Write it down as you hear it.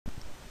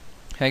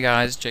Hey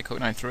guys,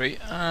 JCook93,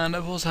 and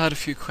I've also had a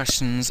few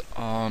questions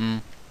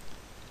on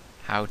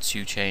how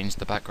to change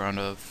the background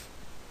of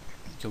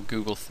your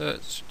Google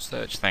search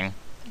thing.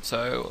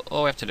 So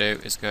all we have to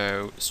do is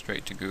go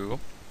straight to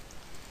Google.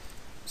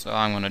 So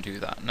I'm going to do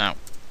that now.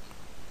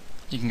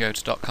 You can go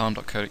to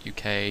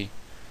 .com.co.uk,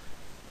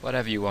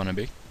 whatever you want to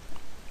be.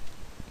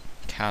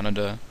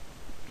 Canada,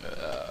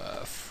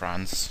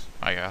 France,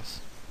 I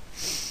guess.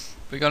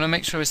 We're going to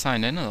make sure we're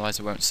signed in, otherwise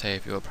it won't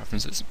save your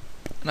preferences.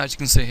 And as you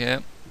can see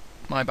here,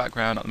 my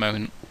background at the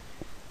moment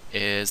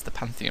is the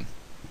Pantheon.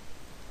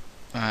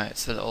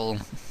 It's a little,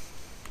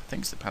 I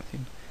think it's the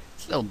Pantheon.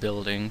 It's a little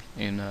building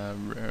in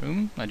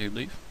Rome, I do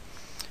believe.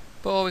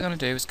 But all we're going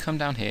to do is come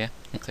down here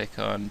and click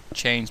on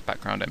Change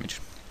Background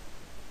Image.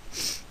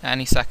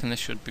 Any second this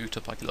should boot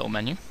up like a little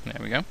menu. There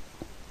we go.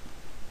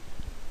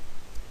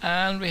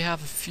 And we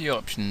have a few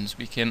options.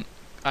 We can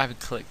either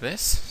click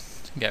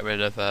this to get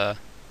rid of the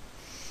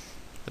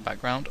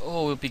background,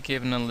 or we'll be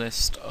given a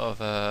list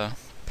of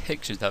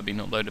pictures that have been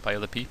uploaded by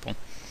other people.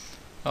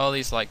 All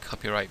these like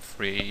copyright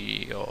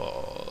free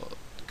or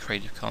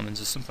Creative Commons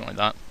or something like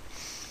that.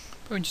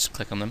 But we can just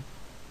click on them,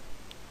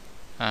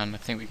 and I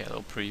think we get a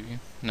little preview.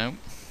 Nope,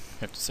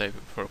 we have to save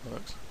it before it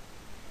works.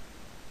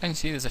 And you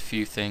see there's a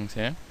few things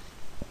here,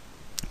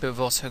 but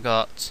we've also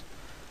got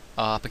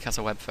our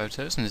Picasa web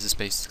photos, and this is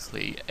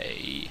basically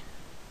a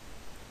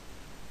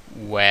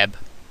web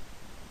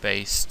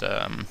based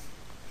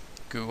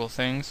Google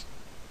things.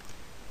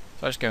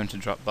 So I just go into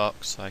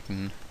Dropbox, so I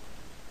can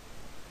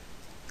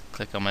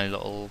click on my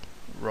little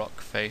rock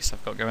face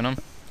I've got going on,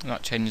 and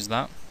that changes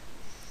that.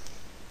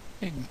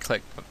 You can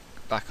click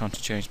back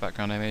onto change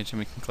background image, and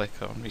we can click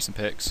on recent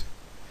pics.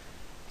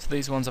 So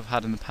these ones I've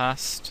had in the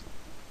past,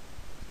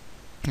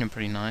 and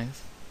pretty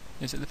nice.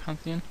 Is it the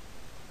Pantheon?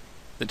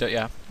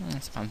 Yeah,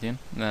 it's the Pantheon.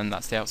 And then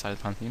that's the outside of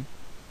the Pantheon.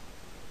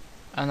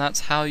 And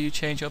that's how you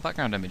change your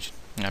background image.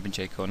 I've been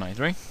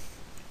JCook93.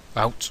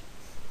 Out.